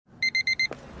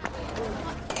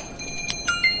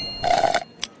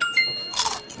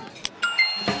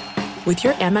With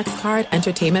your Amex card,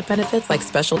 entertainment benefits like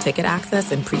special ticket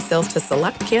access and pre-sales to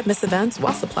select can't-miss events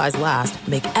while supplies last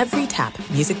make every tap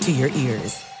music to your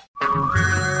ears.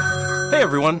 Hey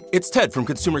everyone, it's Ted from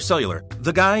Consumer Cellular,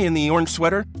 the guy in the orange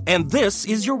sweater, and this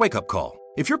is your wake-up call.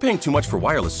 If you're paying too much for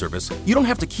wireless service, you don't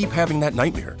have to keep having that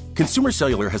nightmare. Consumer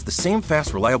Cellular has the same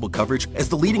fast, reliable coverage as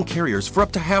the leading carriers for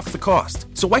up to half the cost.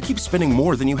 So why keep spending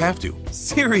more than you have to?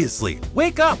 Seriously,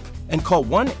 wake up and call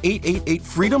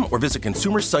 1-888-FREEDOM or visit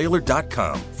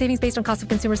consumercellular.com. Savings based on cost of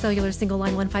Consumer Cellular single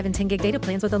line 1, 5, and 10 gig data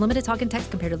plans with unlimited talk and text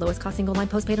compared to lowest cost single line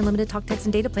postpaid unlimited talk, text,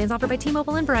 and data plans offered by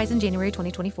T-Mobile and Verizon January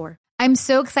 2024. I'm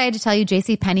so excited to tell you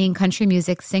JCPenney and country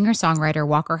music singer-songwriter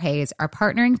Walker Hayes are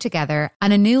partnering together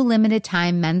on a new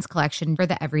limited-time men's collection for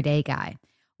the everyday guy.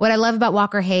 What I love about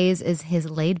Walker Hayes is his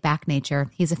laid-back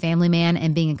nature. He's a family man,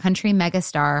 and being a country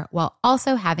megastar while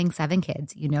also having 7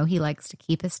 kids, you know he likes to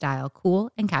keep his style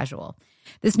cool and casual.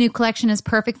 This new collection is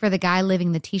perfect for the guy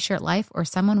living the t-shirt life or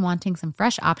someone wanting some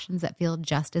fresh options that feel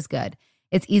just as good.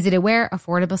 It's easy to wear,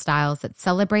 affordable styles that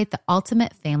celebrate the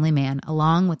ultimate family man,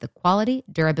 along with the quality,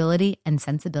 durability, and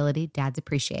sensibility dads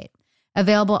appreciate.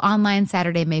 Available online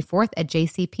Saturday, May 4th at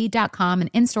jcp.com and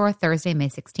in-store Thursday, May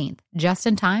 16th. Just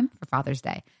in time for Father's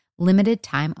Day. Limited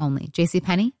time only.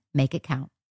 JCPenney, make it count.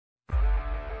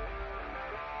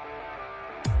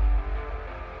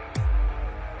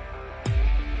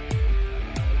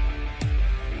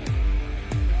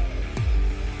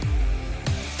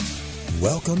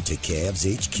 Welcome to Cavs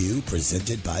HQ,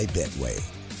 presented by Betway.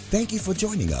 Thank you for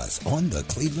joining us on the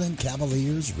Cleveland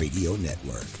Cavaliers Radio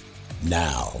Network.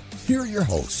 Now, here are your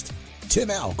hosts,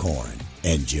 Tim Alcorn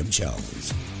and Jim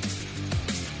Jones.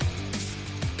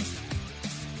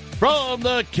 From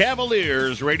the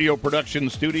Cavaliers Radio Production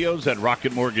Studios at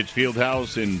Rocket Mortgage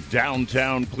Fieldhouse in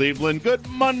downtown Cleveland. Good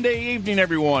Monday evening,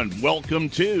 everyone. Welcome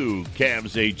to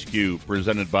Cavs HQ,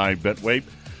 presented by Betway.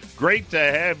 Great to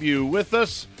have you with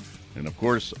us. And, of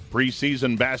course,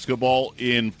 preseason basketball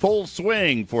in full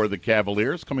swing for the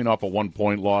Cavaliers, coming off a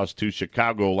 1-point loss to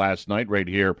Chicago last night right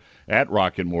here at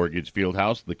Rocket Mortgage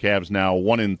Fieldhouse. The Cavs now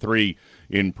 1-3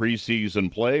 in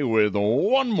preseason play with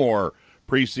one more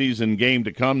preseason game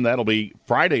to come. That'll be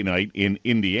Friday night in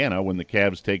Indiana when the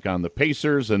Cavs take on the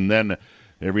Pacers, and then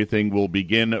everything will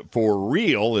begin for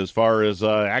real as far as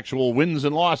actual wins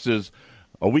and losses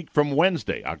a week from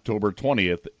Wednesday, October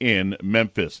 20th in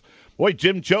Memphis. Boy,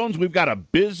 Jim Jones, we've got a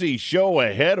busy show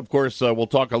ahead. Of course, we'll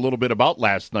talk a little bit about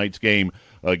last night's game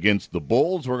against the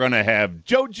Bulls. We're going to have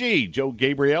Joe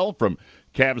Gabriel from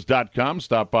Cavs.com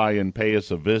stop by and pay us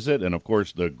a visit. And, of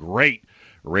course, the great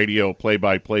radio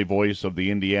play-by-play voice of the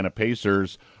Indiana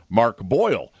Pacers, Mark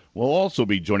Boyle, will also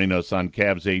be joining us on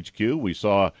Cavs HQ. We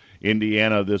saw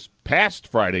Indiana this past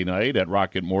Friday night at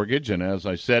Rocket Mortgage, and as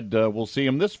I said, we'll see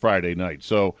him this Friday night.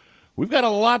 So we've got a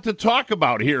lot to talk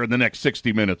about here in the next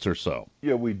 60 minutes or so.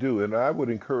 Yeah, we do. And I would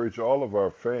encourage all of our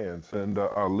fans and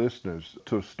our listeners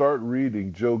to start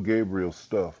reading Joe Gabriel's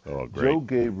stuff. Oh, great. Joe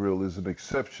Gabriel is an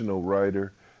exceptional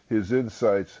writer. His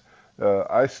insights,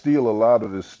 I steal a lot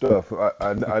of his stuff.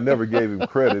 I never gave him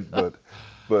credit, but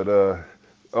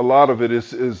a lot of it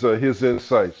is his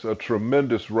insights. A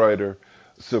tremendous writer,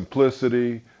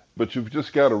 simplicity, but you've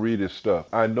just got to read his stuff.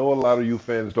 I know a lot of you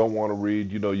fans don't want to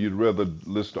read. You know, you'd rather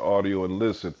listen to audio and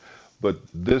listen. But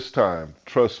this time,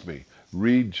 trust me,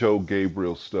 read Joe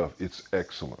Gabriel's stuff. It's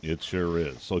excellent. It sure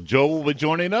is. So Joe will be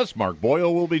joining us. Mark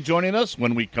Boyle will be joining us.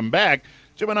 When we come back,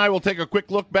 Jim and I will take a quick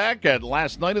look back at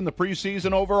last night in the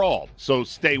preseason overall. So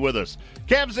stay with us.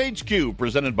 Cavs HQ,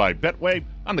 presented by Betway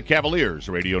on the Cavaliers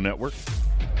Radio Network.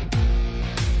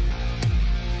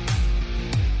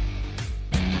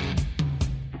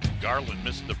 Garland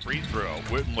missed the free throw.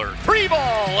 Windler, free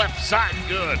ball, left side,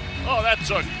 good. Oh, that's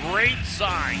a great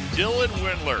sign. Dylan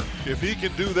Windler. If he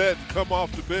can do that and come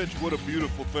off the bench, what a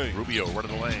beautiful thing. Rubio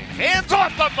running the lane. Hands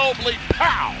off the Mobley.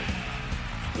 Pow!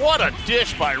 What a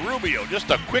dish by Rubio.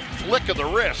 Just a quick flick of the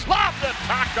wrist. Lob to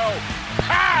Taco.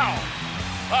 Pow!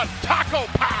 A Taco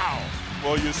pow!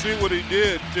 Well, you see what he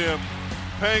did, Tim.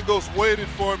 Pangos waited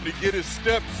for him to get his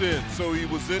steps in, so he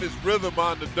was in his rhythm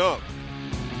on the dunk.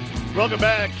 Welcome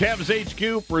back, Cavs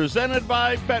HQ, presented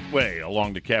by Betway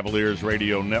along the Cavaliers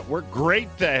Radio Network.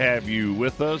 Great to have you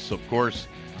with us. Of course,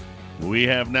 we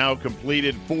have now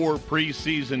completed 4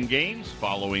 preseason games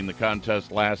following the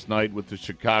contest last night with the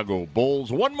Chicago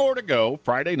Bulls. One more to go.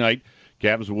 Friday night,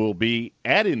 Cavs will be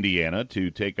at Indiana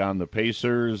to take on the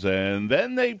Pacers, and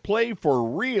then they play for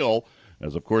real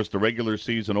as, of course, the regular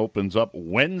season opens up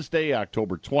Wednesday,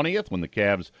 October 20th, when the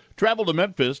Cavs travel to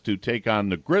Memphis to take on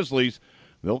the Grizzlies.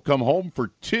 They'll come home for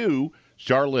 2,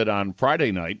 Charlotte on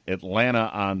Friday night,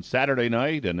 Atlanta on Saturday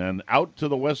night, and then out to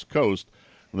the West Coast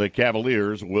the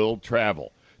Cavaliers will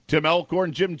travel. Tim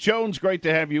Alcorn, Jim Jones, great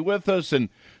to have you with us. And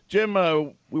Jim,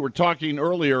 we were talking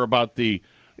earlier about the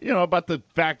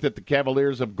fact that the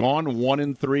Cavaliers have gone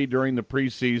 1-3 during the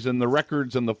preseason. The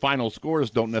records and the final scores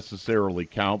don't necessarily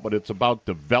count, but it's about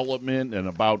development and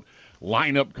about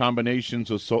lineup combinations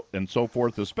and so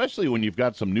forth, especially when you've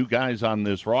got some new guys on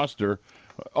this roster.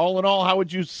 All in all, how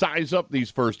would you size up these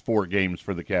first 4 games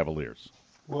for the Cavaliers?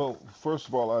 Well, first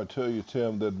of all, I tell you,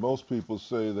 Tim, that most people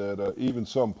say that even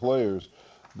some players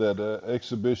that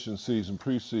exhibition season,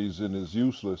 preseason is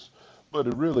useless, but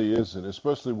it really isn't,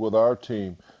 especially with our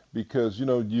team, because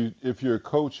if you're a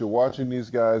coach, you're watching these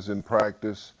guys in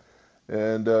practice,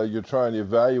 and you're trying to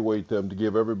evaluate them to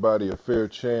give everybody a fair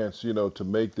chance, to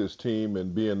make this team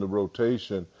and be in the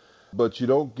rotation. But you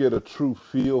don't get a true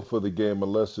feel for the game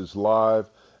unless it's live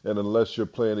and unless you're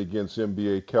playing against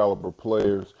NBA caliber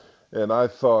players. And I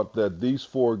thought that these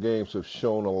 4 games have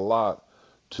shown a lot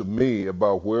to me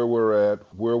about where we're at,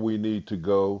 where we need to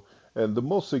go. And the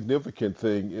most significant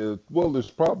thing is, well,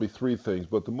 there's probably 3 things,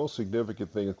 but the most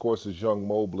significant thing, of course, is young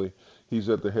Mobley. He's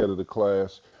at the head of the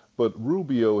class. But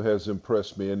Rubio has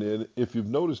impressed me. And if you've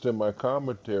noticed in my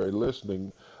commentary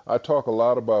listening, I talk a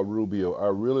lot about Rubio. I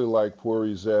really like where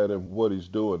he's at and what he's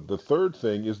doing. The third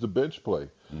thing is the bench play.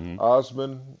 Mm-hmm.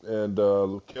 Osman and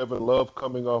Kevin Love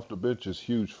coming off the bench is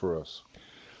huge for us.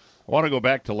 I want to go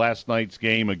back to last night's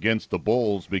game against the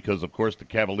Bulls because, of course, the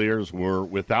Cavaliers were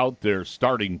without their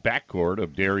starting backcourt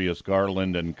of Darius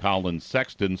Garland and Colin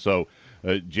Sexton. So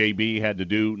JB had to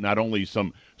do not only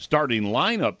some starting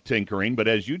lineup tinkering, but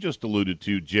as you just alluded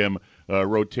to, Jim,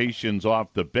 rotations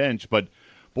off the bench. But,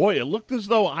 boy, it looked as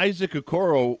though Isaac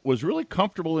Okoro was really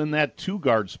comfortable in that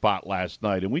 2-guard spot last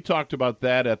night. And we talked about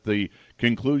that at the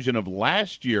conclusion of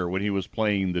last year when he was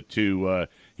playing the 2.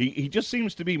 He just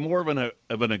seems to be more of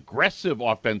an aggressive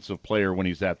offensive player when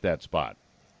he's at that spot.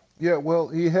 Yeah, well,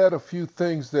 he had a few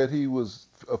things that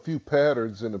a few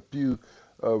patterns and a few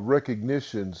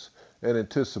recognitions and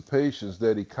anticipations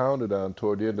that he counted on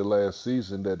toward the end of last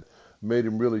season that made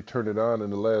him really turn it on in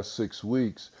the last 6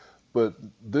 weeks. But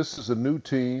this is a new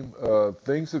team.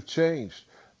 Things have changed.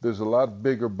 There's a lot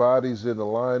bigger bodies in the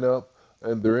lineup,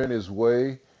 and they're in his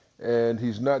way. And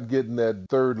he's not getting that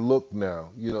third look now.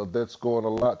 That's going a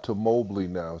lot to Mobley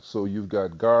now. So you've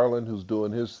got Garland who's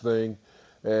doing his thing,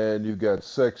 and you've got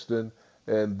Sexton,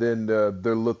 and then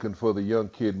they're looking for the young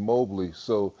kid Mobley.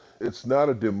 So it's not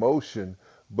a demotion,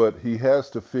 but he has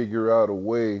to figure out a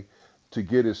way to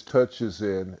get his touches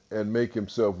in and make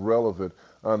himself relevant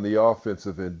on the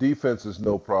offensive end. Defense is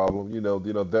no problem.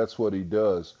 That's what he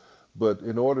does. But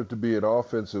in order to be an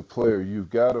offensive player, you've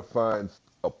got to find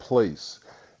a place.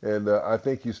 And I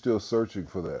think he's still searching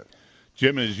for that.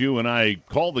 Jim, as you and I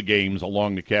call the games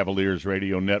along the Cavaliers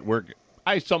radio network,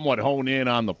 I somewhat hone in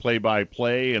on the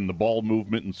play-by-play and the ball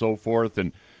movement and so forth,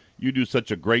 and you do such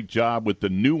a great job with the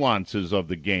nuances of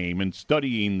the game and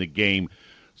studying the game.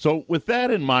 So with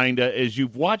that in mind, as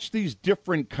you've watched these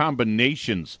different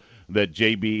combinations that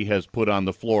JB has put on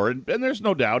the floor, and there's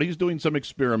no doubt he's doing some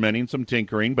experimenting, some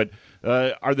tinkering, but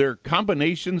are there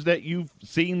combinations that you've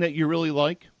seen that you really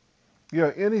like?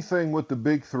 Yeah, anything with the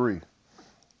big 3.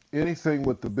 Anything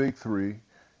with the big 3.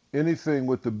 Anything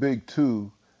with the big 2,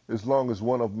 as long as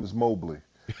one of them is Mobley.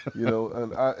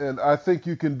 And I think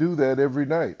you can do that every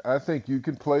night. I think you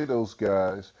can play those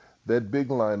guys, that big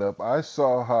lineup. I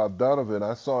saw how Donovan,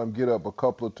 I saw him get up a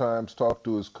couple of times, talk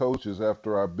to his coaches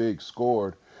after our big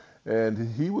scored,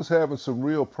 and he was having some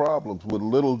real problems with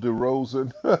Little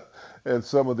DeRozan and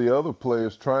some of the other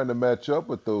players trying to match up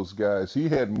with those guys. He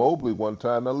had Mobley one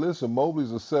time. Now listen,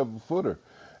 Mobley's a 7-footer,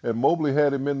 and Mobley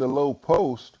had him in the low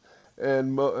post,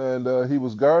 and he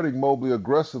was guarding Mobley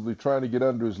aggressively, trying to get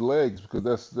under his legs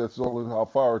because that's only how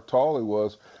far tall he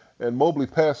was, and Mobley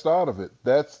passed out of it.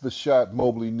 That's the shot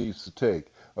Mobley needs to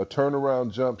take, a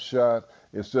turnaround jump shot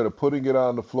instead of putting it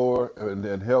on the floor and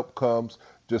then help comes.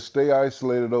 Just stay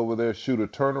isolated over there, shoot a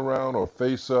turnaround or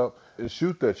face up, and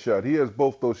shoot that shot. He has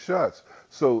both those shots.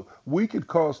 So we could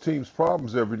cause teams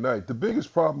problems every night. The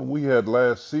biggest problem we had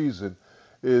last season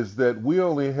is that we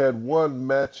only had one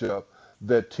matchup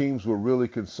that teams were really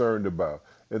concerned about,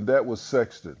 and that was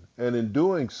Sexton. And in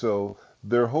doing so,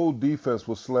 their whole defense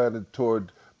was slanted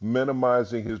toward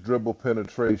minimizing his dribble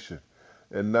penetration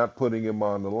and not putting him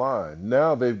on the line.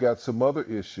 Now they've got some other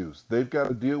issues. They've got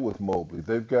to deal with Mobley.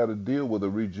 They've got to deal with a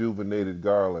rejuvenated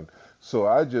Garland. So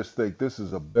I just think this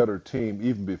is a better team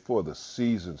even before the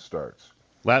season starts.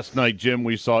 Last night, Jim,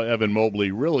 we saw Evan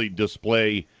Mobley really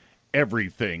display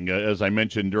everything, as I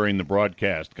mentioned during the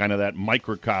broadcast, kind of that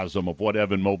microcosm of what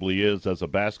Evan Mobley is as a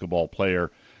basketball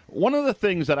player. One of the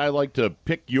things that I like to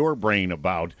pick your brain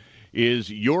about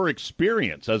is your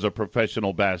experience as a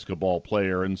professional basketball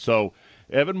player. And so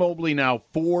Evan Mobley now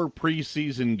 4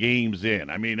 preseason games in.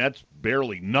 I mean, that's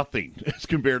barely nothing as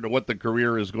compared to what the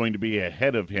career is going to be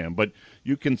ahead of him. But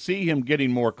you can see him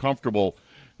getting more comfortable.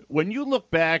 When you look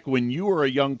back, when you were a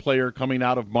young player coming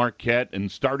out of Marquette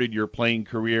and started your playing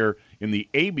career in the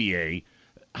ABA,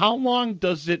 how long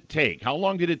does it take? How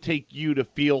long did it take you to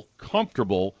feel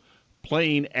comfortable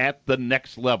playing at the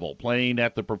next level, playing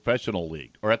at the professional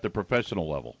league or at the professional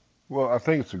level? Well, I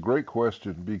think it's a great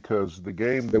question because the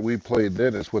game that we played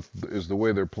then is the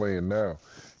way they're playing now.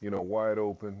 Wide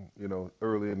open,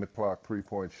 early in the clock,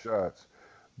 3-point shots.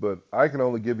 But I can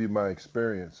only give you my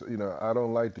experience. I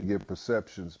don't like to give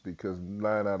perceptions because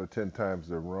 9 out of 10 times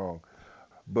they're wrong.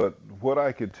 But what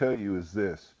I can tell you is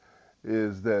this,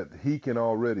 is that he can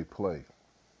already play.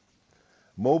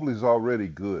 Mobley's already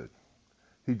good.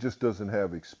 He just doesn't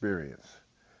have experience.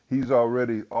 He's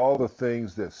already all the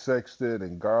things that Sexton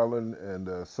and Garland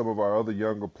and some of our other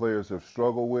younger players have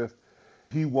struggled with,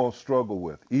 he won't struggle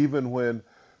with. Even when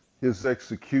his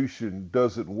execution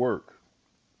doesn't work,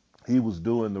 he was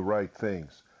doing the right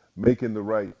things, making the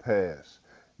right pass,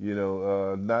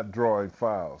 not drawing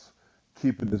fouls,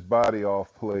 keeping his body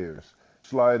off players,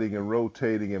 sliding and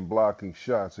rotating and blocking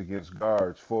shots against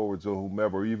guards, forwards, or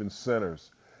whomever, or even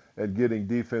centers, and getting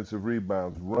defensive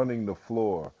rebounds, running the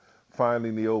floor,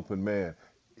 finding the open man.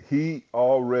 He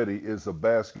already is a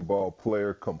basketball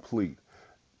player complete.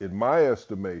 In my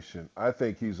estimation, I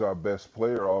think he's our best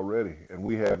player already, and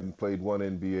we haven't played one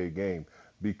NBA game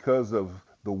because of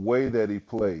the way that he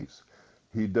plays.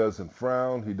 He doesn't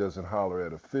frown, he doesn't holler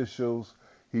at officials,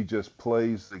 he just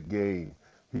plays the game.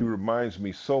 He reminds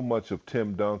me so much of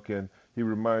Tim Duncan. He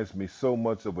reminds me so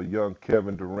much of a young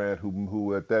Kevin Durant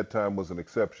who at that time was an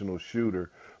exceptional shooter,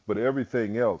 but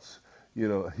everything else,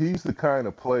 he's the kind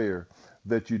of player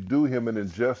that you do him an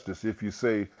injustice if you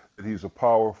say that he's a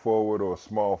power forward or a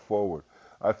small forward.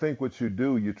 I think what you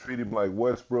do, you treat him like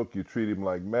Westbrook, you treat him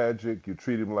like Magic, you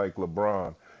treat him like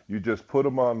LeBron. You just put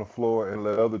him on the floor and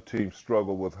let other teams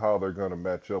struggle with how they're going to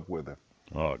match up with him.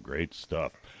 Oh, great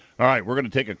stuff. All right, we're going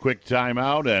to take a quick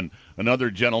timeout, and another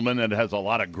gentleman that has a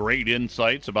lot of great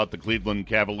insights about the Cleveland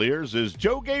Cavaliers is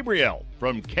Joe Gabriel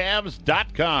from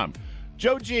Cavs.com.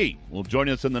 Joe G will join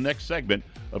us in the next segment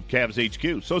of Cavs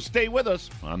HQ. So stay with us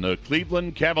on the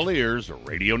Cleveland Cavaliers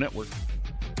Radio Network.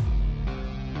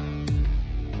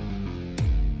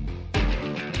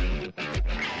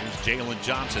 Jalen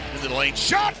Johnson into the lane.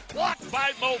 Shot blocked by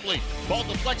Mobley. Ball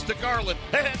deflects to Garland.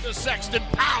 Head to Sexton.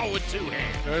 Pow with 2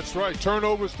 hands. That's right.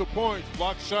 Turnovers to points.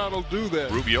 Block shot will do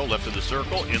that. Rubio left of the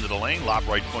circle. Into the lane. Lob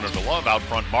right corner to Love. Out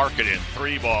front Markkanen.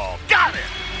 3-ball. Got it.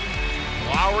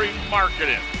 Lauri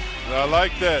Markkanen. I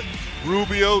like that.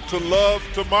 Rubio to Love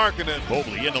to Markkanen.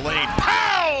 Mobley in the lane.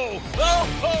 Pow!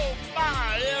 Oh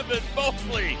my! Evan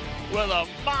Mobley with a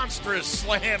monstrous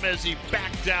slam as he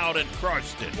backed out and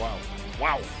crushed it. Wow.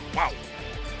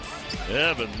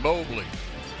 Evan Mobley.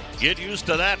 Get used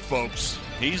to that, folks.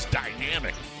 He's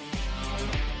dynamic.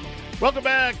 Welcome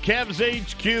back. Cavs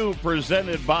HQ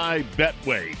presented by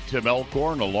Betway. Tim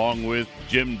Elkhorn along with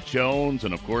Jim Jones.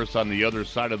 And, of course, on the other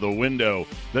side of the window,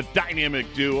 the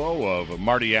dynamic duo of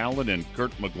Marty Allen and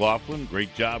Kurt McLaughlin.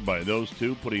 Great job by those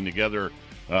two putting together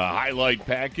a highlight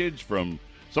package from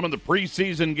some of the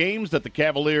preseason games that the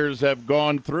Cavaliers have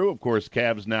gone through. Of course,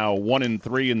 Cavs now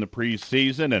 1-3 in the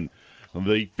preseason, and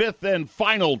the 5th and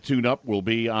final tune-up will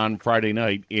be on Friday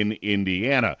night in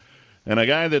Indiana. And a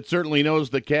guy that certainly knows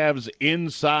the Cavs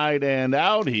inside and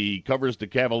out, he covers the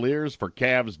Cavaliers for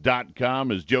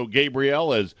Cavs.com, is Joe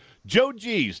Gabriel, as Joe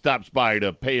G stops by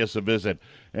to pay us a visit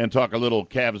and talk a little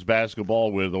Cavs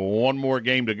basketball with one more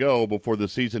game to go before the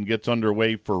season gets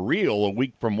underway for real a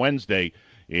week from Wednesday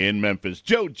in Memphis.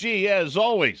 Joe G, as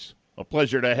always, a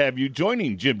pleasure to have you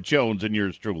joining Jim Jones and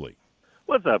yours truly.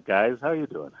 What's up, guys? How you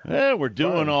doing? Yeah, we're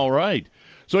doing all right.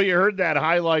 So you heard that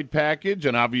highlight package,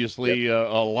 and obviously a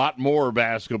lot more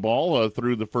basketball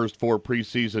through the first 4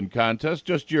 preseason contests.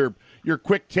 Just your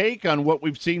quick take on what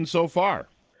we've seen so far.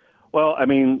 Well, I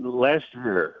mean, last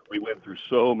year we went through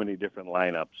so many different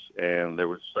lineups, and there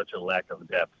was such a lack of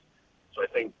depth. So I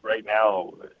think right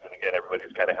now, and again,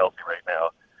 everybody's kind of healthy right now,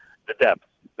 the depth.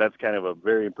 That's kind of a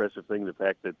very impressive thing, the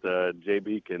fact that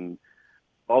JB can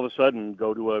all of a sudden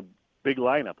go to a big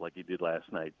lineup like he did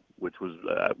last night, which was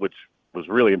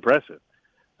really impressive.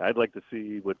 I'd like to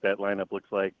see what that lineup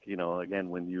looks like, again,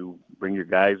 when you bring your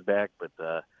guys back. But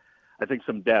I think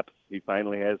some depth. He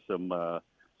finally has some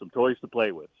toys to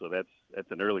play with, so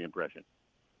that's an early impression.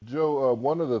 Joe,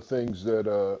 one of the things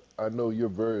that I know you're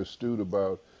very astute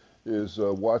about is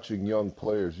watching young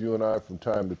players. You and I, from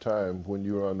time to time, when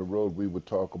you were on the road, we would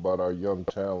talk about our young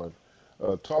talent.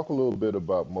 Talk a little bit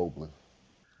about Mobley.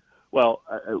 Well,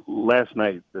 last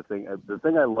night, the thing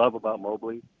I love about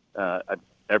Mobley,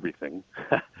 everything,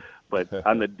 but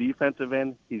on the defensive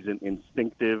end, he's an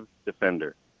instinctive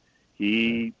defender.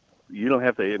 You don't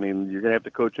have to. I mean, you're gonna have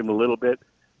to coach him a little bit,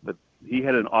 but he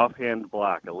had an offhand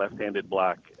block, a left-handed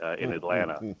block in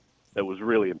Atlanta. That was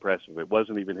really impressive. It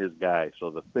wasn't even his guy.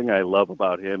 So the thing I love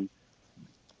about him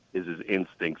is his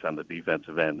instincts on the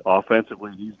defensive end.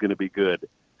 Offensively, he's going to be good.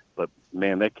 But,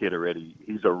 man, that kid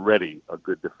he's already a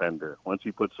good defender. Once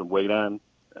he puts some weight on,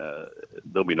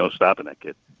 there'll be no stopping that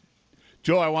kid.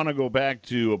 Joe, I want to go back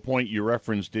to a point you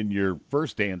referenced in your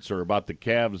first answer about the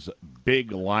Cavs'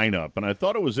 big lineup. And I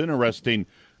thought it was interesting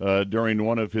during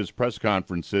one of his press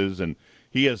conferences, and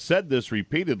he has said this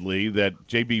repeatedly, that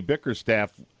J.B.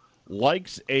 Bickerstaff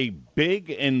likes a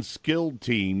big and skilled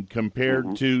team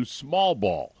compared to small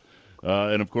ball.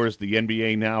 And, of course, the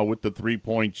NBA now with the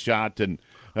three-point shot. And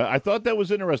I thought that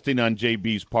was interesting on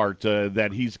JB's part,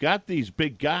 that he's got these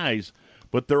big guys,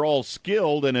 but they're all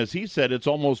skilled. And as he said, it's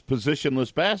almost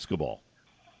positionless basketball.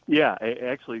 Yeah,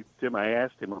 actually, Tim, I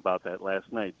asked him about that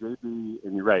last night. JB,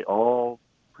 and you're right, all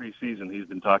preseason he's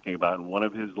been talking about, and one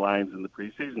of his lines in the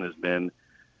preseason has been,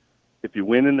 if you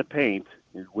win in the paint,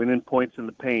 you're winning points in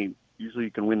the paint, usually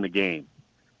you can win the game.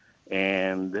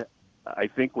 And I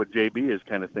think what JB is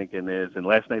kind of thinking is, and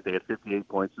last night they had 58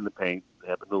 points in the paint, they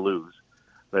happened to lose.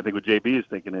 But I think what JB is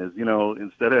thinking is,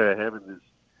 instead of having this,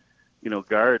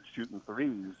 guards shooting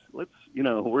threes,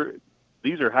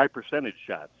 these are high percentage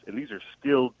shots, and these are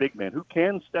skilled big men who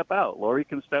can step out. Laurie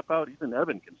can step out, even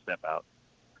Evan can step out.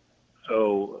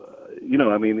 So,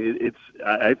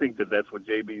 I think that's what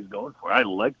JB is going for. I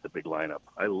like the big lineup.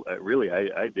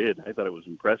 I did. I thought it was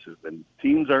impressive. And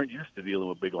teams aren't used to dealing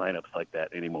with big lineups like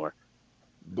that anymore.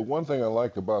 The one thing I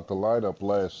like about the lineup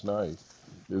last night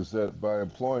is that by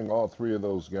employing all three of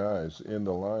those guys in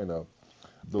the lineup,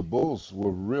 the Bulls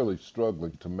were really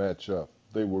struggling to match up.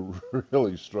 They were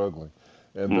really struggling.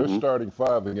 And their starting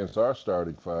five against our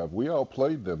starting five, we all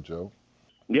played them, Joe.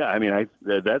 Yeah, I mean,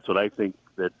 that's what I think.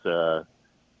 That's a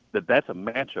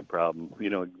matchup problem.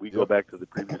 We go back to the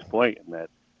previous point in that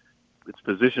it's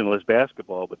positionless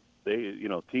basketball, but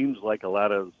teams like a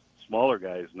lot of smaller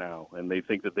guys now, and they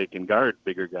think that they can guard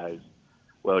bigger guys.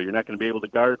 Well, you're not going to be able to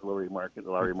guard Larry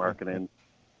Markkinen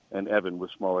and Evan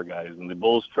with smaller guys. And the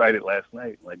Bulls tried it last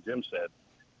night, like Jim said.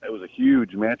 That was a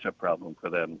huge matchup problem for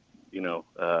them. It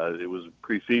was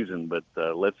preseason, but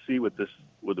let's see what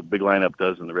the big lineup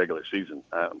does in the regular season.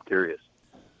 I'm curious.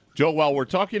 Joe, while we're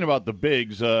talking about the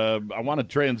bigs, I want to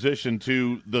transition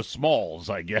to the smalls,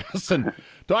 I guess, and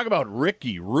talk about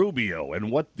Ricky Rubio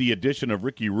and what the addition of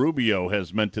Ricky Rubio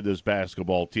has meant to this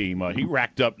basketball team. He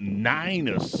racked up 9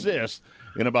 assists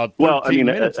in about 13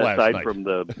 minutes last night. Aside from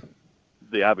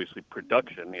the obviously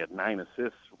production, he had 9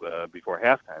 assists before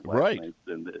halftime last night.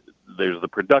 And there's the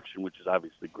production, which is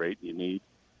obviously great, you need.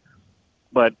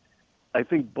 But I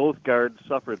think both guards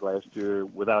suffered last year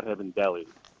without having Delly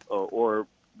or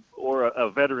a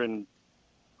veteran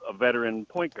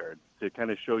point guard to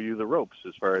kind of show you the ropes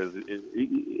as far as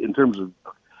in terms of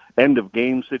end of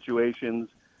game situations,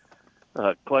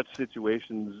 clutch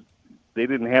situations. They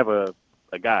didn't have a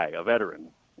veteran,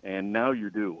 and now you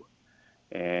do.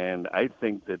 And I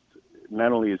think that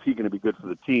not only is he going to be good for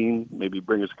the team, maybe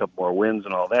bring us a couple more wins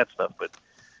and all that stuff, but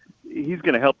he's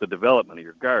going to help the development of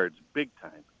your guards big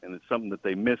time, and it's something that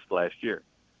they missed last year.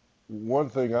 One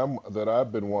thing that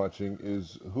I've been watching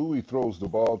is who he throws the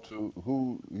ball to,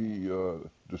 who he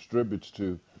distributes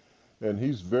to, and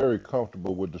he's very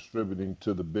comfortable with distributing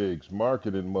to the bigs.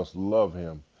 Markkinen must love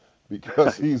him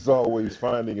because he's always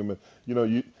finding him.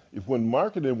 When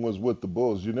Markkinen was with the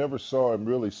Bulls, you never saw him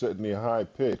really setting any high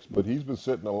picks, but he's been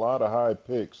setting a lot of high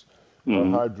picks,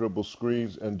 high dribble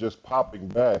screens, and just popping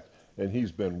back. And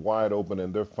he's been wide open,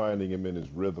 and they're finding him in his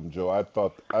rhythm, Joe. I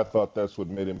thought that's what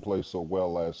made him play so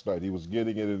well last night. He was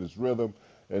getting it in his rhythm,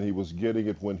 and he was getting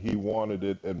it when he wanted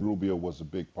it, and Rubio was a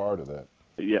big part of that.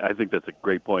 Yeah, I think that's a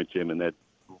great point, Jim, and that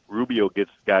Rubio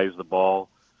gets guys the ball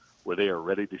where they are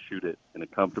ready to shoot it, in a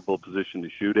comfortable position to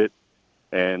shoot it,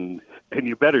 and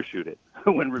you better shoot it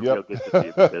when Rubio gets it to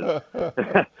you,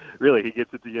 because really, he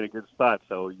gets it to you in a good spot,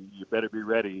 so you better be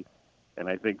ready. And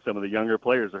I think some of the younger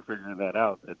players are figuring that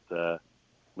out, that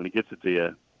when he gets it to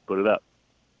you, put it up.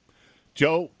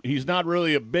 Joe, he's not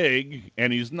really a big,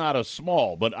 and he's not a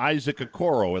small, but Isaac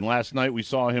Okoro. And last night we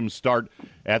saw him start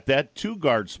at that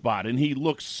two-guard spot, and he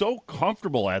looks so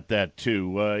comfortable at that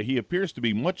two. He appears to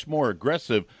be much more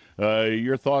aggressive.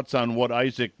 Your thoughts on what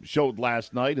Isaac showed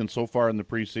last night and so far in the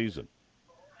preseason?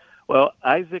 Well,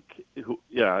 Isaac,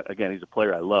 again, he's a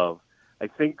player I love. I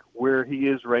think where he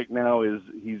is right now is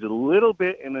he's a little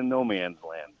bit in a no man's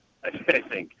land, I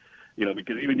think.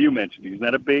 Because even you mentioned he's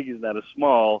not a big, he's not a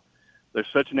small. There's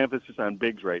such an emphasis on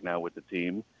bigs right now with the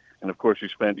team. And, of course, you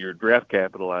spent your draft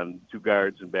capital on 2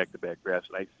 guards and back-to-back drafts.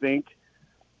 And I think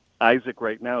Isaac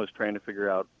right now is trying to figure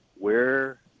out,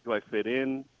 where do I fit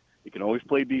in? He can always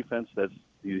play defense.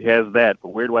 He has that. But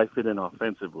where do I fit in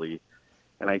offensively?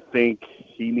 And I think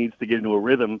he needs to get into a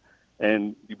rhythm.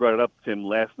 And you brought it up, Tim,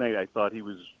 last night. I thought he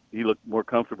looked more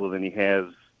comfortable than he has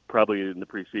probably in the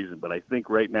preseason. But I think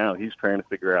right now he's trying to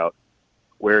figure out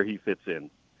where he fits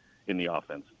in the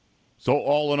offense. So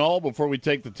all in all, before we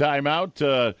take the time out,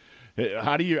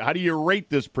 how do you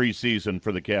rate this preseason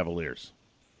for the Cavaliers?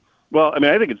 Well, I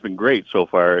mean, I think it's been great so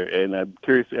far, and I'm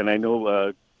curious. And I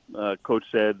know Coach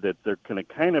said that they're going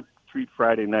to kind of treat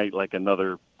Friday night like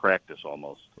another practice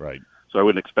almost. Right. So I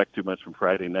wouldn't expect too much from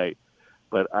Friday night.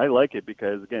 But I like it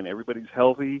because, again, everybody's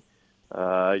healthy.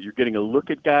 You're getting a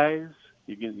look at guys.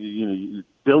 Dylan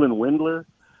Windler.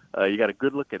 You got a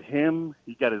good look at him.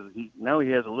 Now he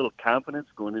has a little confidence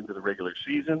going into the regular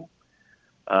season.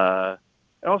 And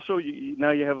also,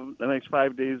 now you have a nice 4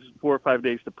 or 5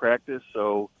 days to practice.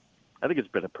 So I think it's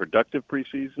been a productive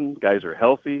preseason. Guys are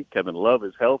healthy. Kevin Love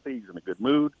is healthy. He's in a good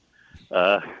mood.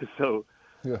 I'm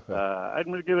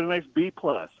going to give it a nice B+.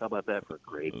 How about that for a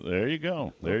grade? There you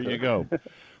go.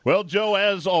 Well, Joe,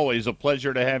 as always, a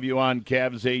pleasure to have you on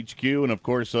Cavs HQ. And, of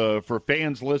course, for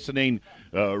fans listening,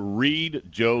 read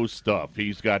Joe's stuff.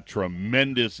 He's got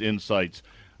tremendous insights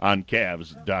on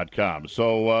Cavs.com.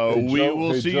 So we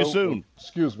will see you soon.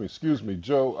 Excuse me.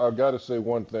 Joe, I've got to say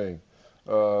one thing.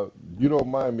 You don't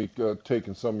mind me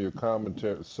taking some of your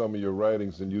commentary, some of your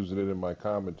writings and using it in my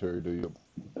commentary, do you?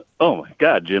 Oh, my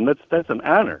God, Jim, that's an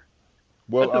honor.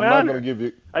 Well, I'm not going to give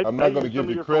you. I'm not going to give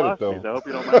you credit, though. I hope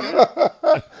you don't mind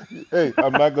that. Hey,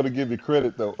 I'm not going to give you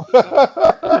credit, though.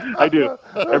 I do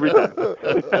every time.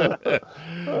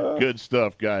 Good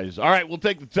stuff, guys. All right, we'll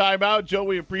take the time out, Joe.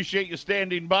 We appreciate you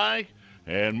standing by,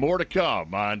 and more to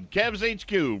come on Cavs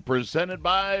HQ, presented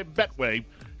by Betway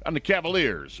on the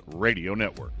Cavaliers Radio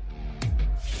Network.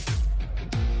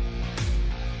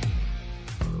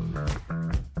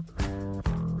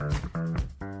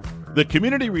 The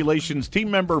Community Relations Team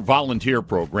Member Volunteer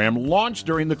Program launched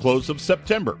during the close of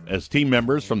September as team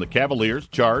members from the Cavaliers,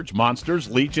 Charge, Monsters,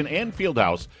 Legion, and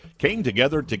Fieldhouse came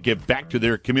together to give back to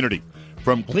their community.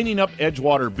 From cleaning up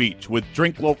Edgewater Beach with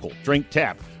Drink Local, Drink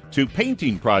Tap, to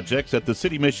painting projects at the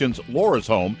City Mission's Laura's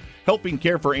Home, helping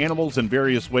care for animals in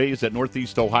various ways at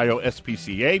Northeast Ohio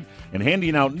SPCA, and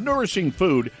handing out nourishing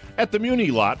food at the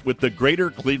Muni lot with the Greater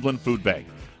Cleveland Food Bank.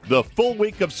 The full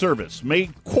week of service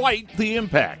made quite the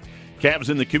impact. Cavs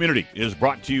in the Community is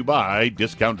brought to you by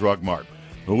Discount Drug Mart.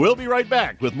 We'll be right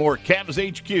back with more Cavs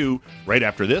HQ right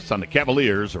after this on the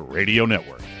Cavaliers Radio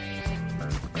Network.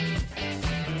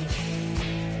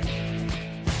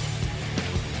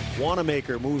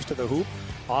 Wanamaker moves to the hoop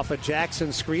off a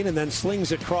Jackson screen and then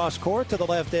slings it cross court to the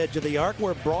left edge of the arc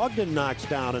where Brogdon knocks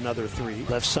down another 3.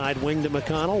 Left side wing to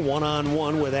McConnell,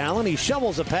 one-on-one with Allen. He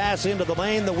shovels a pass into the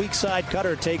lane. The weak side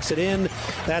cutter takes it in.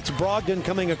 That's Brogdon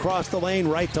coming across the lane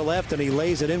right to left, and he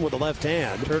lays it in with the left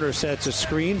hand. Turner sets a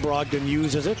screen. Brogdon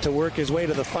uses it to work his way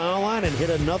to the foul line and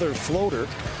hit another floater.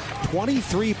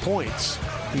 23 points.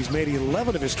 He's made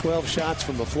 11 of his 12 shots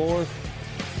from the floor.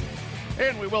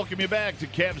 And we welcome you back to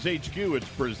Cavs HQ. It's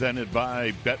presented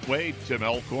by Betway. Tim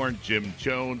Alcorn, Jim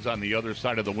Jones on the other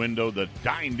side of the window. The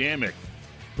dynamic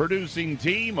producing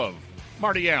team of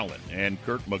Marty Allen and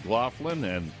Kurt McLaughlin,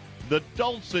 and the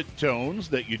dulcet tones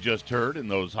that you just heard in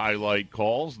those highlight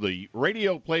calls. The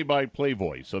radio play-by-play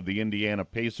voice of the Indiana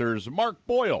Pacers, Mark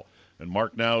Boyle. And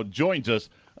Mark now joins us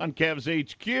on Cavs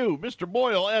HQ. Mr.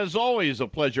 Boyle, as always, a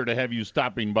pleasure to have you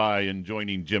stopping by and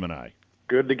joining Jim and I.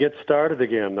 Good to get started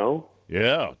again, no?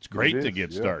 Yeah, it's great to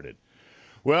get started.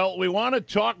 Well, we want to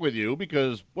talk with you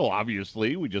because, well,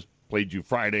 obviously, we just played you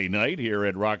Friday night here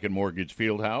at Rocket Mortgage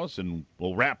Fieldhouse, and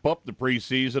we'll wrap up the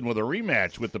preseason with a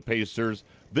rematch with the Pacers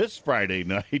this Friday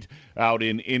night out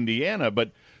in Indiana.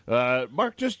 But,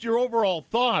 Mark, just your overall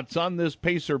thoughts on this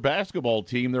Pacer basketball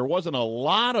team. There wasn't a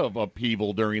lot of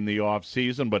upheaval during the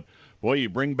offseason, but, boy, you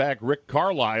bring back Rick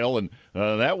Carlisle, and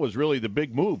that was really the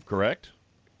big move, correct?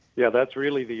 Yeah, that's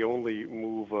really the only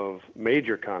move of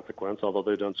major consequence, although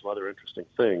they've done some other interesting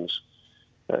things.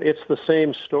 It's the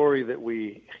same story that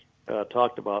we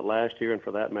talked about last year, and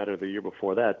for that matter, the year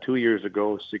before that. 2 years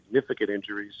ago, significant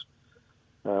injuries.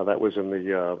 That was in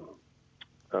the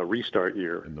restart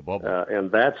year. In the bubble.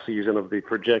 And that season of the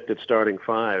projected starting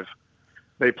 5,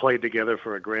 they played together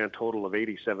for a grand total of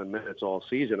 87 minutes all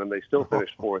season, and they still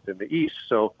finished fourth in the East.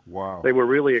 So wow. They were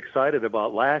really excited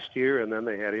about last year, and then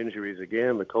they had injuries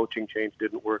again. The coaching change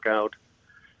didn't work out.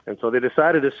 And so they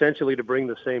decided essentially to bring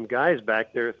the same guys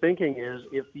back. Their thinking is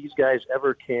if these guys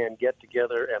ever can get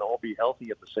together and all be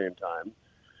healthy at the same time,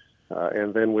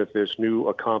 and then with this new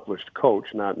accomplished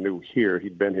coach, not new here,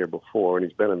 he'd been here before, and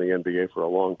he's been in the NBA for a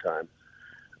long time.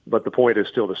 But the point is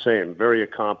still the same, very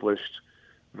accomplished,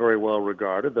 very well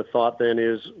regarded. The thought then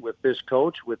is with this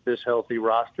coach, with this healthy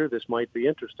roster, this might be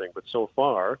interesting. But so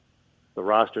far, the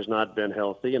roster's not been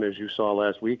healthy, and as you saw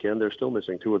last weekend, they're still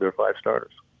missing 2 of their 5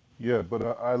 starters. Yeah,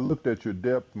 but I looked at your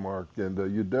depth, Mark, and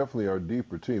you definitely are a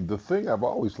deeper team. The thing I've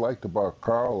always liked about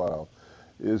Carlisle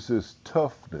is his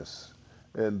toughness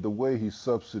and the way he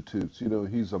substitutes. You know,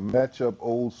 he's a matchup,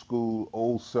 old school,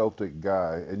 old Celtic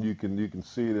guy, and you can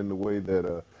see it in the way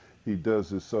that he does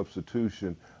his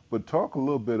substitution. But talk a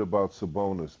little bit about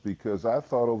Sabonis, because I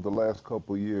thought over the last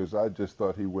couple of years, I just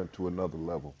thought he went to another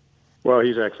level. Well,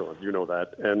 he's excellent. You know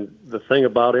that. And the thing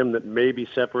about him that maybe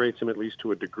separates him, at least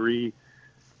to a degree,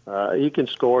 he can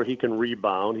score, he can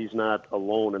rebound. He's not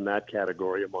alone in that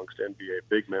category amongst NBA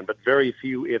big men, but very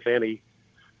few, if any.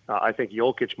 I think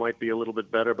Jokic might be a little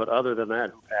bit better, but other than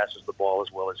that, who passes the ball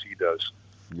as well as he does?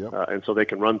 Yep. And so they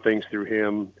can run things through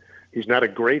him. He's not a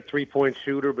great three-point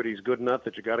shooter, but he's good enough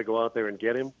that you got to go out there and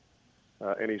get him.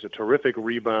 And he's a terrific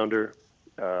rebounder.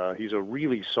 He's a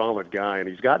really solid guy, and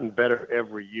he's gotten better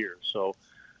every year. So,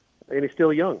 and he's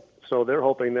still young. So they're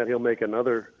hoping that he'll make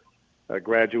another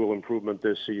gradual improvement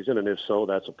this season, and if so,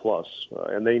 that's a plus.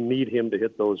 And they need him to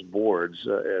hit those boards.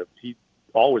 He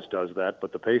always does that,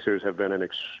 but the Pacers have been an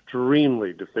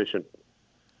extremely deficient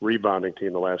rebounding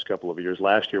team the last couple of years.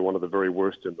 Last year, one of the very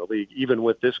worst in the league, even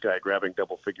with this guy grabbing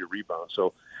double-figure rebounds.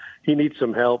 So he needs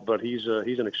some help, but he's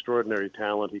an extraordinary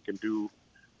talent. He can do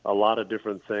a lot of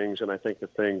different things, and I think the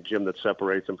thing, Jim, that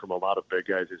separates him from a lot of big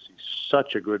guys is he's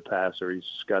such a good passer.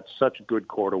 He's got such good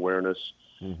court awareness,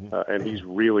 and he's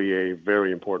really a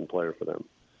very important player for them.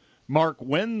 Mark,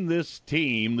 when this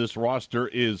team, this roster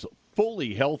is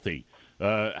fully healthy,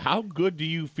 how good do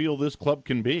you feel this club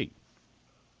can be?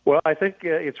 Well, I think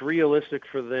it's realistic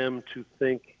for them to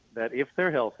think that if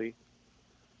they're healthy,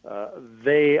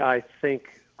 they, I think,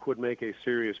 could make a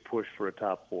serious push for a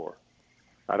top 4.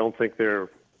 I don't think they're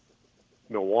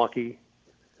Milwaukee,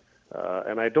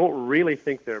 and I don't really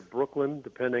think they're Brooklyn,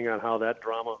 depending on how that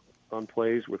drama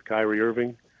unplays with Kyrie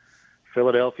Irving.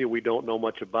 Philadelphia, we don't know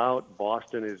much about.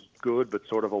 Boston is good, but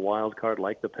sort of a wild card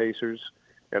like the Pacers.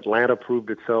 Atlanta proved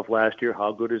itself last year.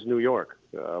 How good is New York?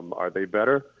 Are they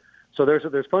better? So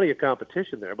there's plenty of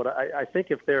competition there, but I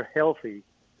think if they're healthy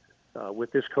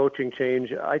with this coaching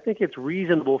change, I think it's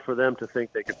reasonable for them to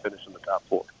think they can finish in the top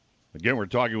 4. Again, we're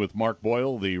talking with Mark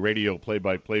Boyle, the radio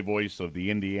play-by-play voice of the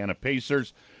Indiana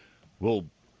Pacers. We'll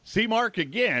see Mark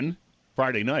again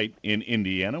Friday night in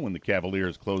Indiana when the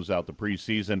Cavaliers close out the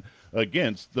preseason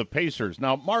against the Pacers.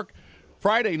 Now, Mark,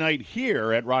 Friday night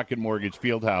here at Rocket Mortgage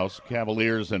Fieldhouse,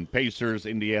 Cavaliers and Pacers,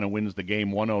 Indiana wins the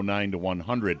game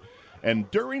 109-100.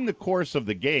 And during the course of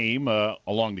the game,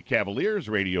 along the Cavaliers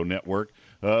radio network,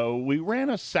 we ran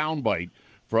a soundbite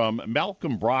from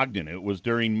Malcolm Brogdon. It was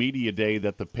during Media Day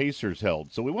that the Pacers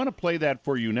held. So we want to play that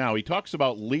for you now. He talks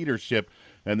about leadership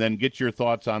and then get your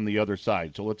thoughts on the other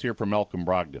side. So let's hear from Malcolm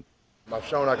Brogdon. I've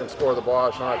shown I can score the ball.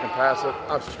 I've shown I can pass it.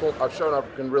 I've shown I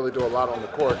can really do a lot on the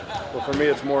court. But for me,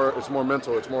 it's more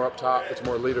mental. It's more up top. It's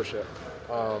more leadership.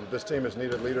 This team has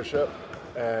needed leadership,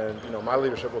 and my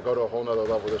leadership will go to a whole nother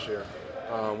level this year.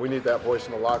 We need that voice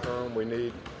in the locker room. We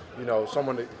need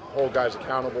someone to hold guys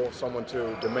accountable, someone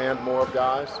to demand more of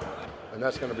guys, and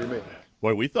that's going to be me.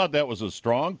 Boy, we thought that was a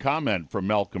strong comment from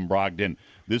Malcolm Brogdon.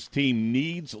 This team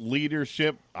needs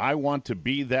leadership. I want to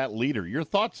be that leader. Your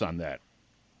thoughts on that?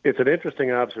 It's an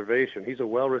interesting observation. He's a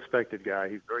well-respected guy.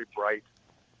 He's very bright.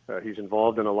 He's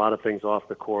involved in a lot of things off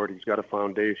the court. He's got a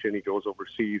foundation. He goes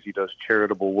overseas. He does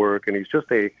charitable work, and he's just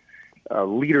a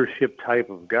leadership type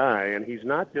of guy. And he's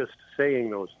not just saying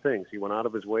those things. He went out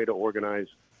of his way to organize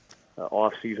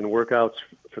off-season workouts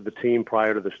for the team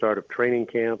prior to the start of training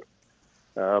camp.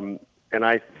 And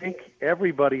I think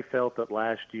everybody felt that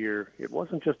last year it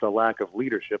wasn't just a lack of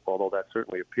leadership, although that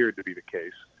certainly appeared to be the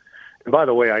case. And by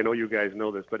the way, I know you guys know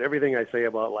this, but everything I say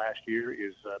about last year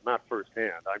is not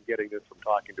firsthand. I'm getting this from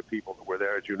talking to people that were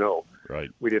there, as you know. Right.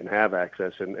 We didn't have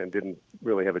access and didn't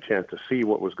really have a chance to see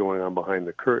what was going on behind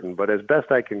the curtain. But as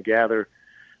best I can gather,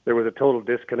 there was a total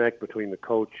disconnect between the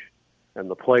coach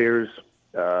and the players.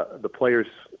 The players,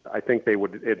 I think they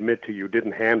would admit to you,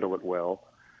 didn't handle it well.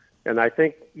 And I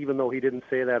think even though he didn't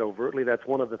say that overtly, that's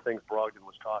one of the things Brogdon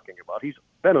was talking about. He's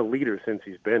been a leader since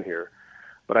he's been here.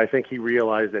 But I think he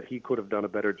realized that he could have done a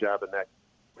better job in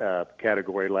that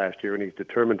category last year, and he's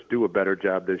determined to do a better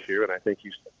job this year, and I think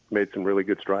he's made some really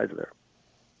good strides there.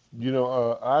 You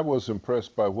know, I was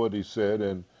impressed by what he said,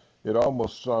 and it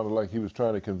almost sounded like he was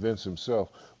trying to convince himself.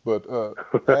 But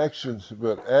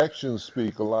actions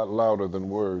speak a lot louder than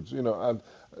words. You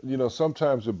know,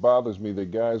 sometimes it bothers me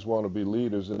that guys want to be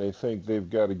leaders and they think they've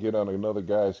got to get on another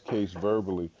guy's case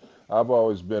verbally. I've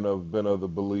always been of the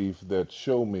belief that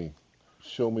show me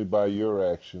by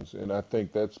your actions, and I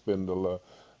think that's been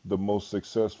the most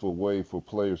successful way for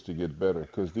players to get better,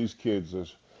 because these kids are,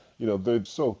 you know, they're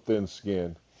so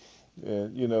thin-skinned.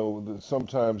 And, you know,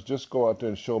 sometimes just go out there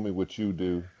and show me what you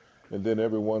do. And then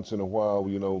every once in a while,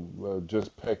 you know,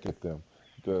 just peck at them.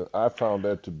 I found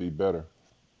that to be better.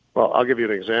 Well, I'll give you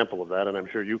an example of that, and I'm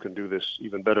sure you can do this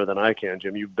even better than I can,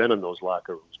 Jim. You've been in those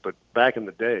locker rooms. But back in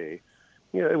the day,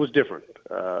 you know, it was different.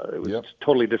 It was a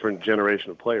totally different generation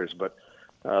of players. But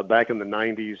back in the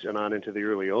 90s and on into the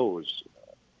early O's,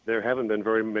 there haven't been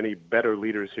very many better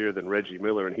leaders here than Reggie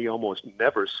Miller, and he almost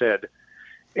never said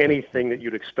anything that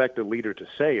you'd expect a leader to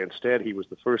say. Instead, he was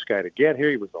the first guy to get here.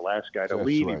 He was the last guy to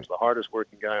leave. Right. He was the hardest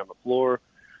working guy on the floor.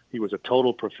 He was a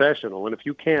total professional. And if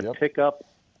you can't pick up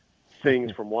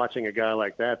things from watching a guy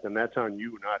like that, then that's on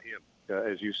you, not him.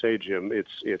 As you say, Jim,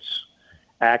 it's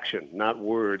action, not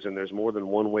words, and there's more than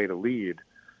one way to lead.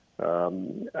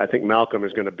 I think Malcolm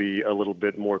is going to be a little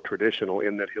bit more traditional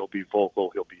in that he'll be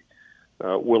vocal. He'll be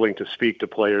willing to speak to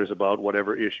players about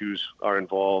whatever issues are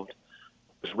involved.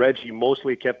 Reggie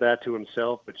mostly kept that to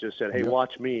himself, but just said, hey,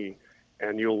 watch me,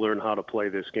 and you'll learn how to play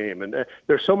this game. And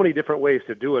there's so many different ways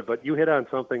to do it, but you hit on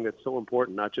something that's so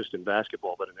important, not just in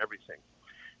basketball, but in everything.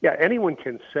 Yeah, anyone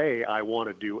can say, I want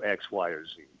to do X, Y, or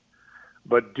Z.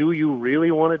 But do you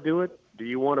really want to do it? Do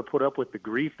you want to put up with the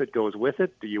grief that goes with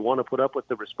it? Do you want to put up with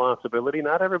the responsibility?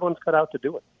 Not everyone's cut out to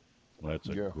do it. Well, that's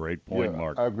a great point,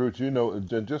 Mark. I agree with you. You know,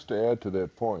 just to add to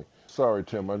that point, sorry,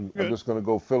 Tim, I'm just going to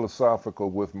go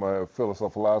philosophical with my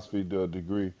philosophy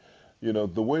degree. You know,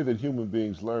 the way that human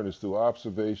beings learn is through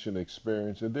observation,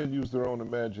 experience, and then use their own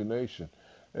imagination.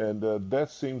 And that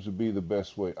seems to be the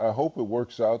best way. I hope it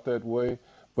works out that way,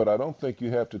 but I don't think you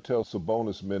have to tell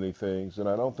Sabonis many things, and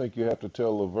I don't think you have to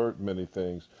tell LeVert many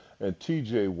things. And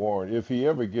T.J. Warren, if he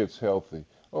ever gets healthy,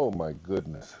 oh, my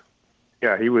goodness.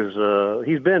 Yeah,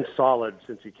 he's been solid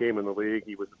since he came in the league.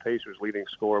 He was the Pacers' leading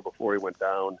scorer before he went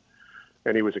down,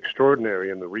 and he was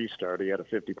extraordinary in the restart. He had a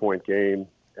 50-point game,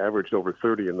 averaged over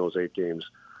 30 in those 8 games,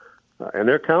 and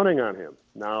they're counting on him.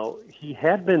 Now, he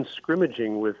had been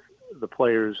scrimmaging with the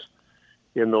players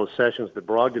in those sessions that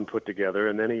Brogdon put together,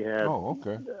 and then he had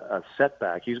a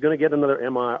setback. He's going to get another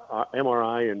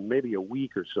MRI in maybe a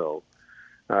week or so,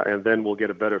 and then we'll get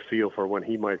a better feel for when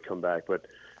he might come back. But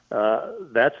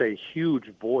that's a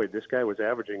huge void. This guy was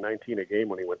averaging 19 a game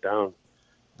when he went down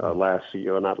last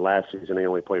season. Not last season, he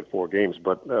only played 4 games,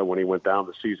 but when he went down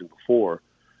the season before.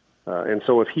 And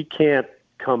so if he can't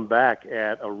come back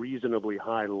at a reasonably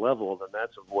high level, then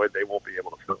that's a void they won't be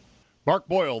able to fill. Mark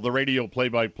Boyle, the radio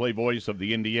play-by-play voice of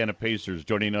the Indiana Pacers,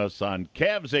 joining us on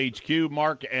Cavs HQ.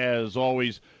 Mark, as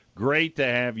always, great to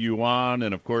have you on,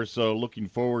 and, of course, looking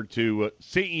forward to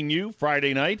seeing you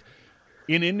Friday night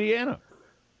in Indiana.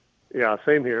 Yeah,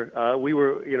 same here.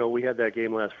 We had that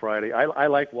game last Friday. I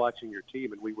like watching your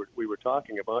team, and we were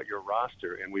talking about your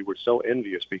roster, and we were so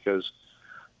envious because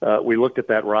we looked at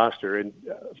that roster, and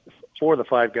 4 of the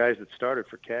 5 guys that started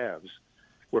for Cavs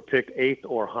were picked 8th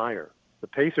or higher. The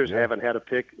Pacers haven't had a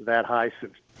pick that high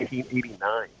since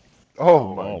 1989.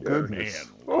 Oh, my goodness.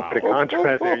 Man. Wow. The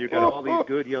contrast there, you've got all these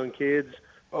good young kids.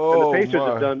 And the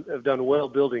Pacers have done well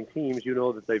building teams. You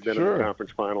know that they've been in the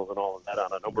conference finals and all of that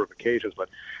on a number of occasions, but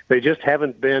they just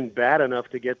haven't been bad enough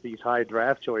to get these high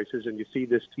draft choices. And you see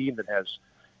this team that has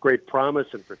great promise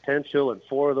and potential, and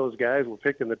 4 of those guys were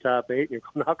picked in the top 8. And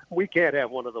how come we can't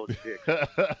have one of those picks?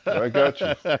 I got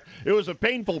you. It was a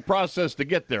painful process to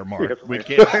get there, Mark. Yes, we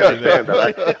can't say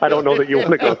that. I don't know that you want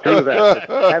to go through that.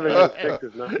 Having those picks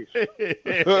is nice.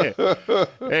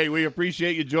 Hey, we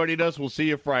appreciate you joining us. We'll see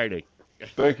you Friday.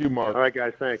 Thank you, Mark. All right,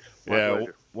 guys, thanks. My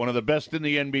pleasure. One of the best in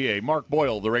the NBA. Mark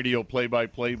Boyle, the radio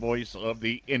play-by-play voice of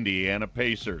the Indiana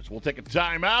Pacers. We'll take a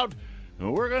timeout.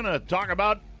 We're going to talk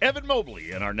about Evan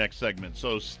Mobley in our next segment,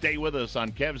 so stay with us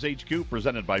on Cavs HQ,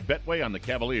 presented by Betway on the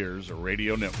Cavaliers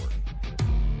Radio Network.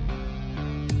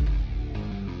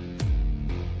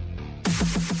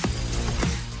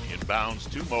 Inbounds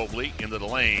to Mobley into the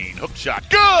lane. Hook shot.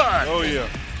 Good! Oh, yeah.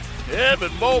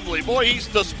 Evan Mobley, boy, he's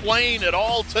displaying it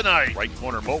all tonight. Right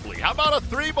corner, Mobley. How about a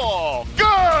 3-ball?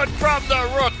 Good from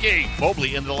the rookie.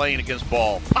 Mobley in the lane against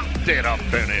Ball. Pop. it up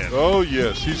and in. Oh,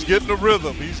 yes. He's getting the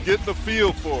rhythm. He's getting the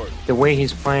feel for it. The way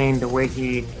he's playing, the way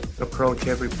he approaches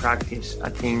every practice, I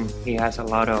think he has a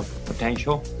lot of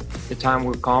potential. The time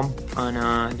will come,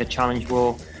 and the challenge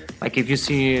will, like if you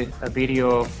see a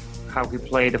video of how he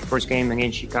played the first game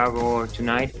against Chicago or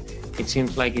tonight, it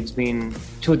seems like it's been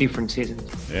 2 different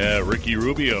seasons. Yeah, Ricky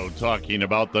Rubio talking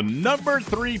about the number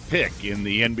 3 pick in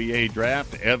the NBA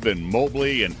draft, Evan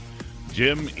Mobley. And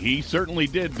Jim, he certainly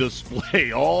did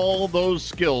display all those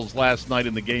skills last night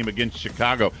in the game against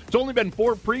Chicago. It's only been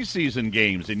 4 preseason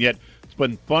games, and yet it's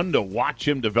been fun to watch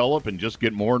him develop and just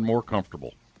get more and more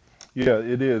comfortable. Yeah,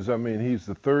 it is. I mean, he's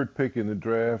the 3rd pick in the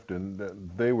draft, and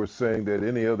they were saying that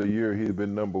any other year he'd have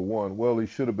been number 1. Well, he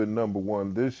should have been number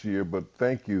 1 this year, but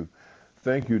thank you,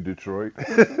 Detroit,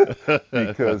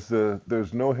 because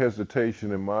there's no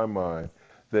hesitation in my mind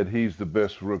that he's the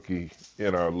best rookie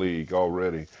in our league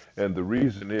already. And the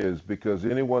reason is because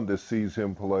anyone that sees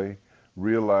him play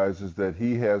realizes that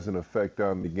he has an effect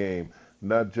on the game,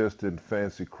 not just in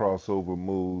fancy crossover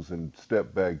moves and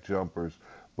step-back jumpers,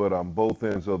 but on both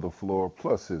ends of the floor,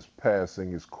 plus his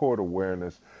passing, his court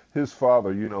awareness. His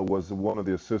father, was one of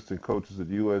the assistant coaches at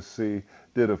USC,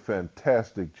 did a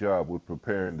fantastic job with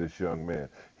preparing this young man.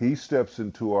 He steps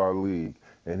into our league,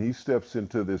 and he steps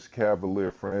into this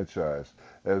Cavalier franchise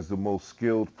as the most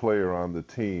skilled player on the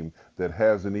team that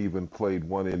hasn't even played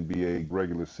one NBA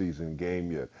regular season game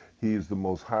yet. He's the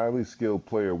most highly skilled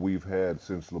player we've had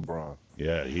since LeBron.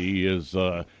 Yeah, he is.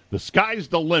 The sky's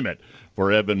the limit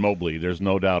for Evan Mobley. There's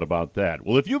no doubt about that.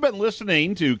 Well, if you've been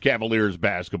listening to Cavaliers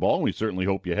basketball, and we certainly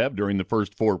hope you have during the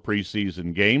first 4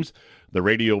 preseason games, the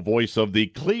radio voice of the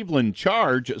Cleveland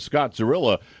Charge, Scott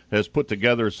Zarilla, has put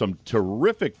together some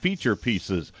terrific feature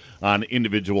pieces on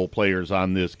individual players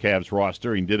on this Cavs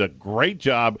roster. He did a great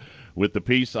job with the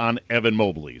piece on Evan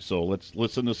Mobley. So let's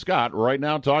listen to Scott right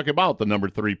now talk about the number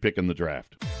 3 pick in the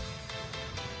draft.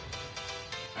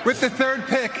 With the 3rd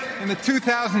pick in the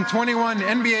 2021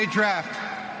 NBA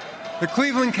Draft, the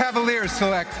Cleveland Cavaliers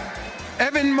select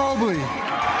Evan Mobley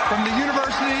from the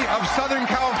University of Southern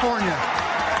California.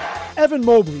 Evan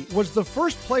Mobley was the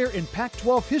first player in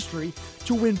Pac-12 history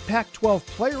to win Pac-12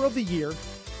 Player of the Year,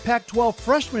 Pac-12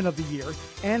 Freshman of the Year,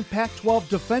 and Pac-12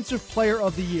 Defensive Player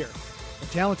of the Year. The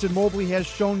talented Mobley has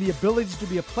shown the ability to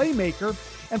be a playmaker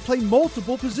and play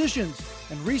multiple positions.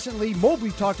 And recently, Mobley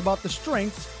talked about the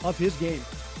strengths of his game.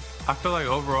 I feel like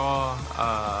overall,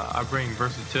 I bring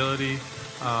versatility.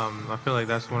 I feel like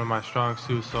that's one of my strong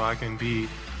suits, so I can be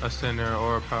a center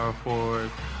or a power forward.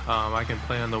 I can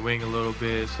play on the wing a little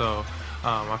bit, so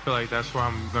I feel like that's where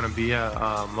I'm going to be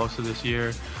at most of this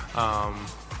year.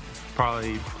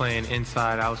 Probably playing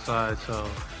inside, outside, so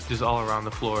just all around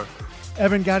the floor.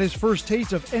 Evan got his first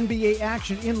taste of NBA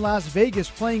action in Las Vegas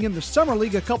playing in the Summer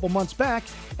League a couple months back,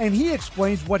 and he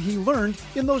explains what he learned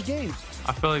in those games.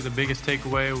 I feel like the biggest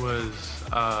takeaway was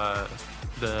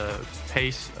the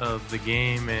pace of the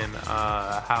game and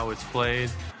how it's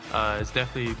played. It's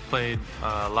definitely played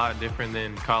a lot different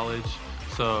than college,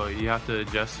 so you have to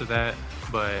adjust to that.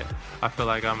 But I feel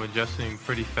like I'm adjusting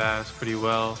pretty fast, pretty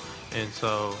well. And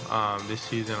so this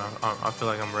season, I feel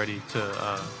like I'm ready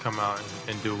to come out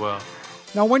and do well.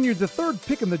 Now, when you're the 3rd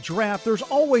pick in the draft, there's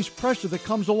always pressure that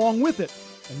comes along with it.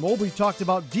 And Mobley talked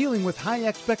about dealing with high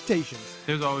expectations.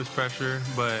 There's always pressure,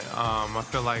 but I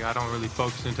feel like I don't really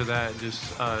focus into that.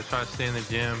 Just try to stay in the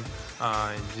gym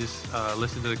and just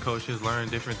listen to the coaches, learn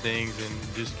different things,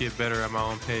 and just get better at my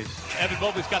own pace. Evan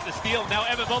Mobley's got the steal. Now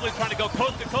Evan Mobley's trying to go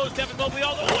coast to coast. Evan Mobley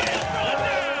all the way up.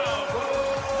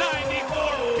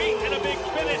 94 feet and a big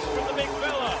finish from the big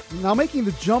fella. Now, making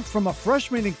the jump from a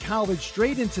freshman in college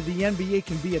straight into the NBA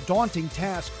can be a daunting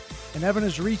task, and Evan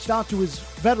has reached out to his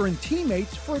veteran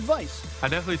teammates for advice. I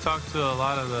definitely talked to a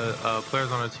lot of the players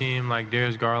on the team, like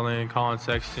Darius Garland, Colin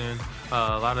Sexton,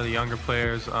 a lot of the younger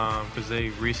players, because they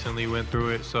recently went through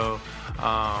it. So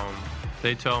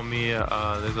they told me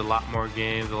there's a lot more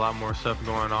games, a lot more stuff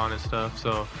going on and stuff.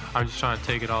 So I'm just trying to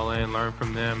take it all in, learn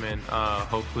from them, and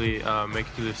hopefully make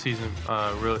it through the season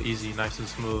real easy, nice and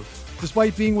smooth.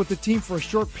 Despite being with the team for a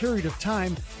short period of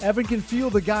time, Evan can feel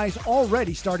the guys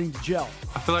already starting to gel.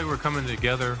 I feel like we're coming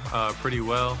together pretty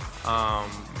well.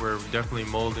 We're definitely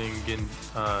molding, getting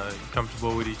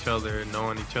comfortable with each other,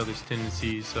 knowing each other's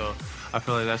tendencies. So I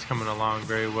feel like that's coming along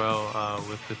very well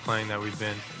with the playing that we've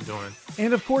been doing.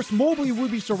 And of course, Mobley will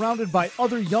be surrounded by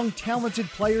other young, talented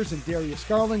players in Darius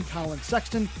Garland, Colin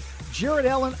Sexton, Jared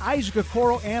Allen, Isaac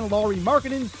Okoro, and Lauri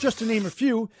Markkanen, just to name a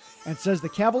few, and says the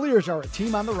Cavaliers are a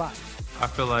team on the rise. I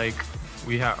feel like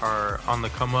we are on the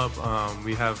come up.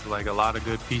 We have like a lot of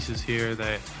good pieces here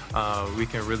that we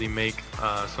can really make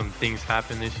some things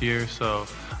happen this year. So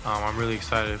I'm really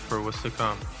excited for what's to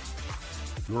come.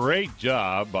 Great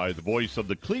job by the voice of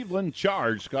the Cleveland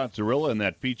Charge, Scott Zarilla, in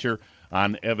that feature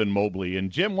on Evan Mobley. And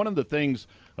Jim, one of the things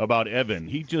about Evan,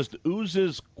 he just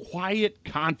oozes quiet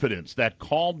confidence, that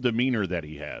calm demeanor that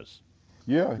he has.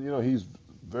 Yeah, he's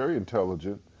very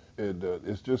intelligent, and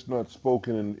it's just not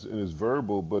spoken in his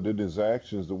verbal, but in his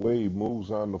actions, the way he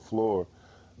moves on the floor.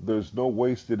 There's no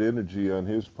wasted energy on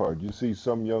his part. You see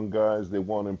some young guys, they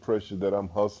want an impression that I'm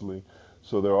hustling,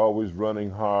 so they're always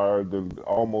running hard, they're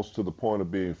almost to the point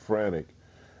of being frantic.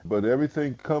 But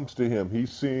everything comes to him.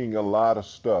 He's seeing a lot of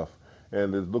stuff,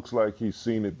 and it looks like he's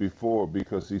seen it before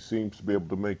because he seems to be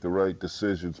able to make the right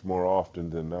decisions more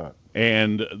often than not.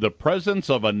 And the presence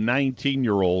of a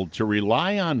 19-year-old to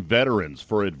rely on veterans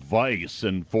for advice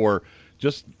and for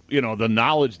just, the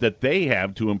knowledge that they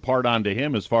have to impart onto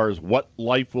him as far as what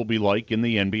life will be like in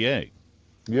the NBA.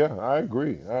 Yeah, I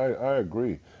agree. I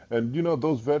agree. And,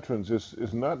 those veterans,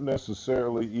 it's not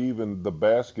necessarily even the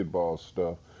basketball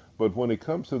stuff, but when it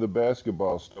comes to the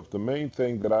basketball stuff, the main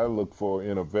thing that I look for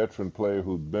in a veteran player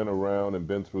who's been around and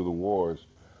been through the wars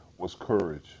was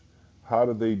courage. How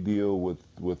do they deal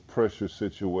with pressure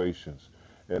situations?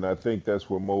 And I think that's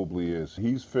where Mobley is.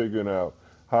 He's figuring out,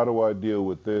 how do I deal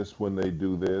with this when they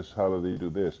do this? How do they do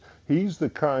this? He's the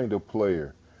kind of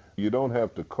player, you don't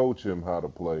have to coach him how to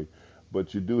play,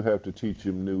 but you do have to teach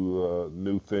him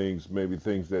new things, maybe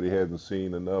things that he hasn't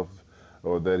seen enough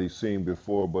or that he's seen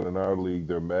before, but in our league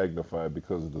they're magnified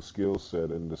because of the skill set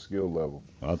and the skill level.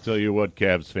 I'll tell you what,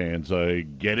 Cavs fans,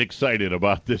 get excited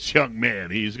about this young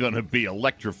man. He's going to be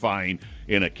electrifying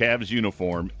in a Cavs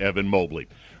uniform, Evan Mobley.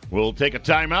 We'll take a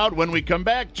timeout. When we come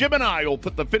back, Jim and I will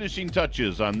put the finishing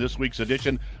touches on this week's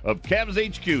edition of Cavs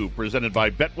HQ, presented by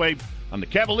Betway on the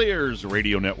Cavaliers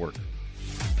Radio Network.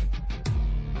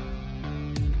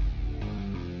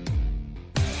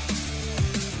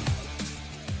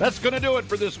 That's going to do it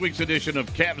for this week's edition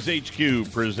of Cavs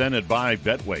HQ, presented by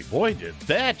Betway. Boy, did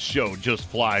that show just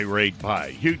fly right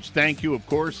by. Huge thank you, of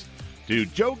course, to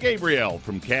Joe Gabriel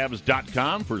from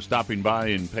Cavs.com for stopping by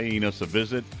and paying us a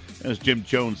visit. As Jim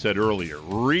Jones said earlier,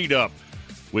 read up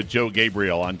with Joe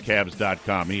Gabriel on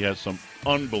Cavs.com. He has some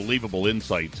unbelievable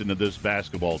insights into this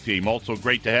basketball team. Also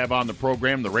great to have on the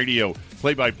program the radio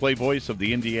play-by-play voice of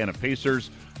the Indiana Pacers,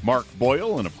 Mark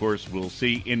Boyle. And, of course, we'll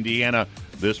see Indiana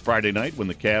this Friday night when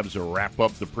the Cavs wrap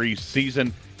up the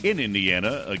preseason in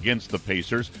Indiana against the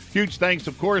Pacers. Huge thanks,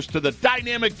 of course, to the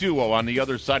dynamic duo on the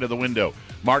other side of the window,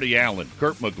 Marty Allen,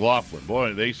 Kurt McLaughlin.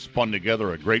 Boy, they spun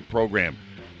together a great program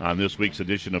on this week's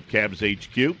edition of Cavs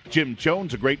HQ. Jim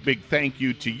Jones, a great big thank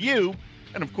you to you.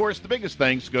 And, of course, the biggest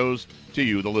thanks goes to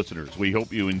you, the listeners. We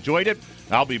hope you enjoyed it.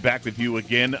 I'll be back with you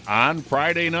again on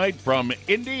Friday night from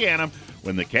Indiana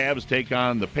when the Cavs take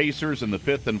on the Pacers in the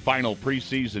fifth and final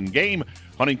preseason game.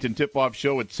 Huntington Tip-Off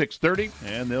Show at 6:30,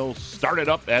 and they'll start it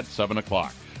up at 7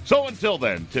 o'clock. So until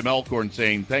then, Tim Alcorn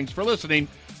saying thanks for listening,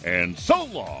 and so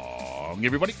long,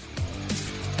 everybody.